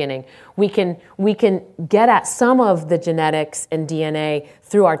at the beginning. We can get at some of the genetics and DNA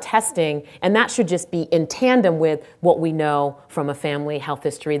through our testing, and that should just be in tandem with what we know from a family health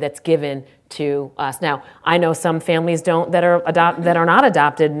history that's given to us. Now, I know some families that are not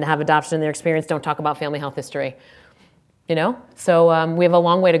adopted and have adoption in their experience don't talk about family health history. So we have a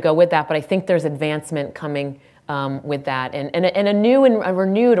long way to go with that, but I think there's advancement coming with that, and a new and a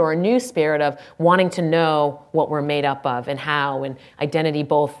renewed or a new spirit of wanting to know what we're made up of and how, and identity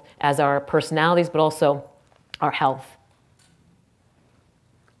both as our personalities but also our health.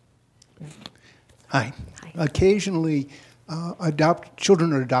 Hi. Occasionally,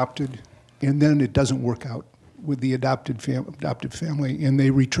 children are adopted, and then it doesn't work out with the adopted family, and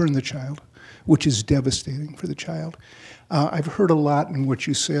they return the child, which is devastating for the child. I've heard a lot in what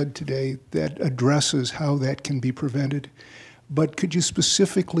you said today that addresses how that can be prevented, but could you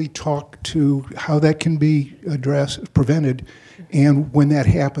specifically talk to how that can be prevented, and when that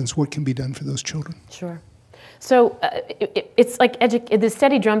happens, what can be done for those children? Sure. So it's like the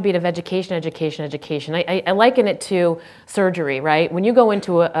steady drumbeat of education, education, education. I liken it to surgery, right? When you go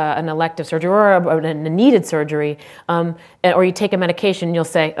into an elective surgery or a needed surgery, or you take a medication, you'll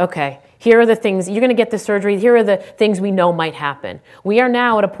say, okay, here are the things, you're going to get the surgery, here are the things we know might happen. We are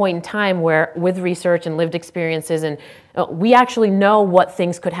now at a point in time where, with research and lived experiences, and we actually know what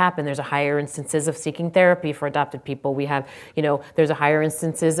things could happen. There's a higher instances of seeking therapy for adopted people. We have, there's a higher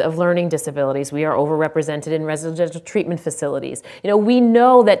instances of learning disabilities. We are overrepresented in residential treatment facilities. We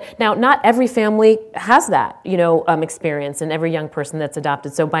know that, now not every family has that, experience, and every young person that's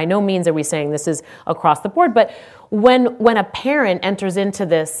adopted. So by no means are we saying this is across the board, but when a parent enters into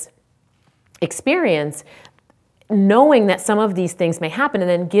this experience, knowing that some of these things may happen, and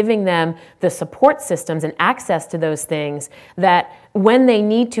then giving them the support systems and access to those things, that when they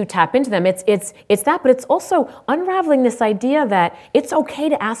need to tap into them, it's that, but it's also unraveling this idea that it's okay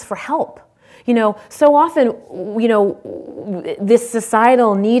to ask for help. So often, this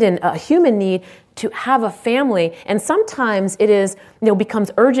societal need and a human need to have a family, and sometimes it is, becomes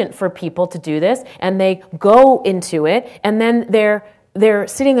urgent for people to do this, and they go into it, and then they're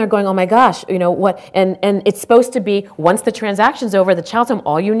sitting there going, oh my gosh, what? And it's supposed to be, once the transaction's over, the child's home,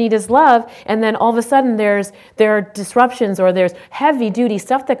 all you need is love. And then all of a sudden there are disruptions, or there's heavy duty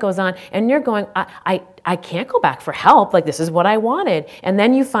stuff that goes on. And you're going, I can't go back for help. Like, this is what I wanted. And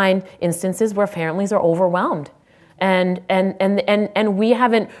then you find instances where families are overwhelmed. And we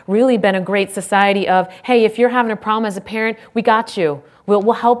haven't really been a great society of, hey, if you're having a problem as a parent, we got you.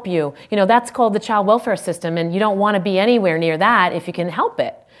 We'll help you. That's called the child welfare system, and you don't want to be anywhere near that if you can help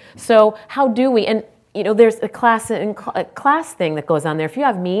it. So how do we? And there's a class thing that goes on there. If you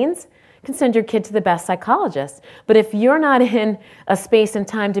have means, you can send your kid to the best psychologist. But if you're not in a space and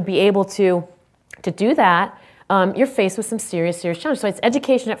time to be able to do that, you're faced with some serious challenges. So it's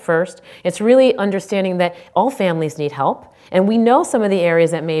education at first. It's really understanding that all families need help. And we know some of the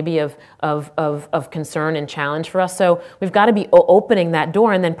areas that may be of concern and challenge for us. So we've got to be opening that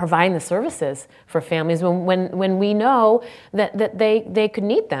door and then providing the services for families when we know that they could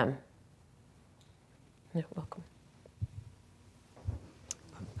need them. You're welcome.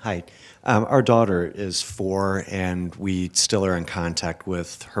 Hi. Our daughter is 4, and we still are in contact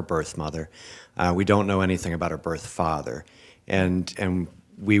with her birth mother. We don't know anything about her birth father. And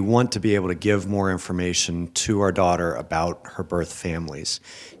we want to be able to give more information to our daughter about her birth families.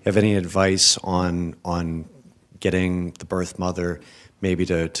 You have any advice on getting the birth mother maybe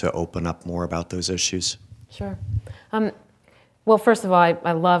to open up more about those issues? Sure. Well, first of all,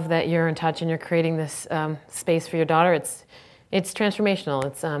 I love that you're in touch and you're creating this space for your daughter. It's transformational.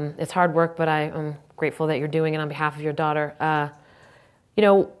 It's hard work, but I'm grateful that you're doing it on behalf of your daughter.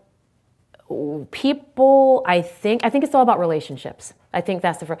 People, I think it's all about relationships. I think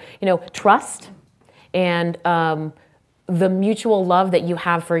that's the first, trust and the mutual love that you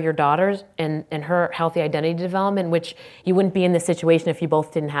have for your daughters and her healthy identity development, which you wouldn't be in this situation if you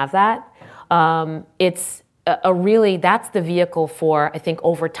both didn't have that. It's that's the vehicle for, I think,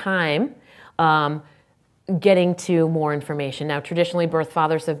 over time, getting to more information. Now, traditionally, birth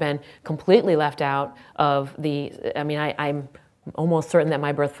fathers have been completely left out of I'm almost certain that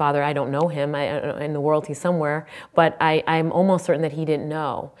my birth father, I don't know him, in the world he's somewhere, but I'm almost certain that he didn't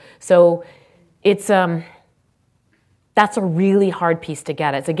know. So it's, that's that's a really hard piece to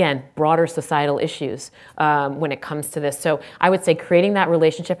get. It's, again, broader societal issues when it comes to this. So I would say creating that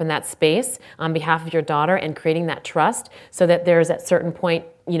relationship and that space on behalf of your daughter and creating that trust so that there's at certain point,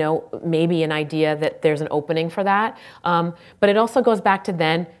 maybe an idea that there's an opening for that. But it also goes back to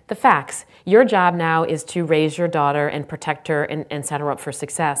then the facts. Your job now is to raise your daughter and protect her and set her up for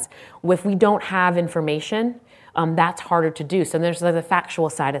success. If we don't have information, that's harder to do. So there's the factual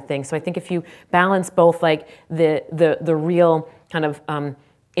side of things. So I think if you balance both like the real kind of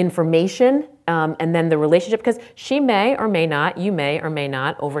information and then the relationship, because she may or may not, you may or may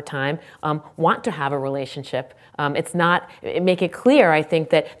not over time want to have a relationship. Make it clear, I think,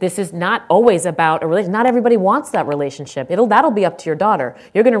 that this is not always about a relationship. Not everybody wants that relationship. That'll be up to your daughter.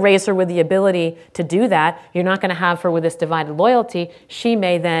 You're going to raise her with the ability to do that. You're not going to have her with this divided loyalty. She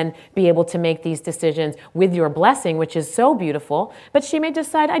may then be able to make these decisions with your blessing, which is so beautiful. But she may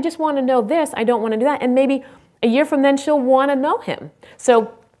decide, I just want to know this. I don't want to do that. And maybe a year from then, she'll want to know him.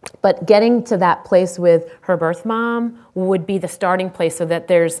 But getting to that place with her birth mom would be the starting place so that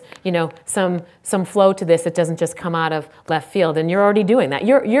there's, some flow to this. It doesn't just come out of left field. And you're already doing that.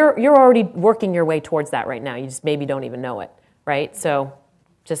 You're already working your way towards that right now. You just maybe don't even know it, right? So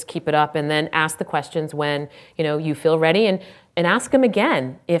just keep it up and then ask the questions when, you feel ready and ask them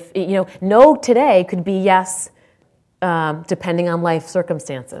again. If, no today could be yes, depending on life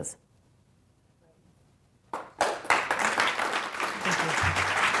circumstances.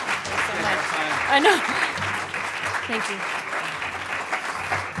 I know. Thank you.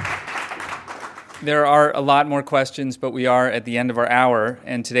 There are a lot more questions, but we are at the end of our hour.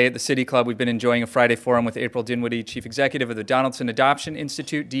 And today at the City Club, we've been enjoying a Friday forum with April Dinwoodie, Chief Executive of the Donaldson Adoption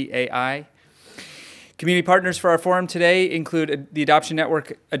Institute, DAI. Community partners for our forum today include the Adoption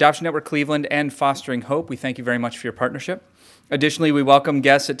Network Cleveland, and Fostering Hope. We thank you very much for your partnership. Additionally, we welcome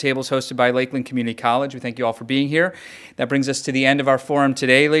guests at tables hosted by Lakeland Community College. We thank you all for being here. That brings us to the end of our forum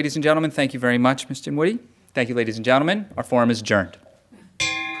today, ladies and gentlemen. Thank you very much, Ms. Dinwoodie. Thank you, ladies and gentlemen. Our forum is adjourned.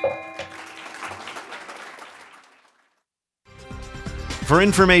 For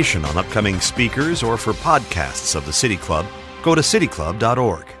information on upcoming speakers or for podcasts of the City Club, go to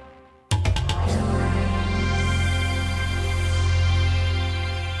cityclub.org.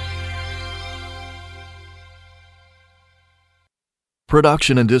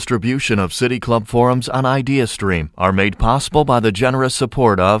 Production and distribution of City Club forums on IdeaStream are made possible by the generous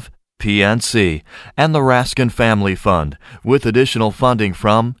support of PNC and the Raskin Family Fund, with additional funding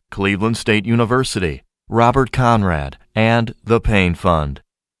from Cleveland State University, Robert Conrad, and the Payne Fund.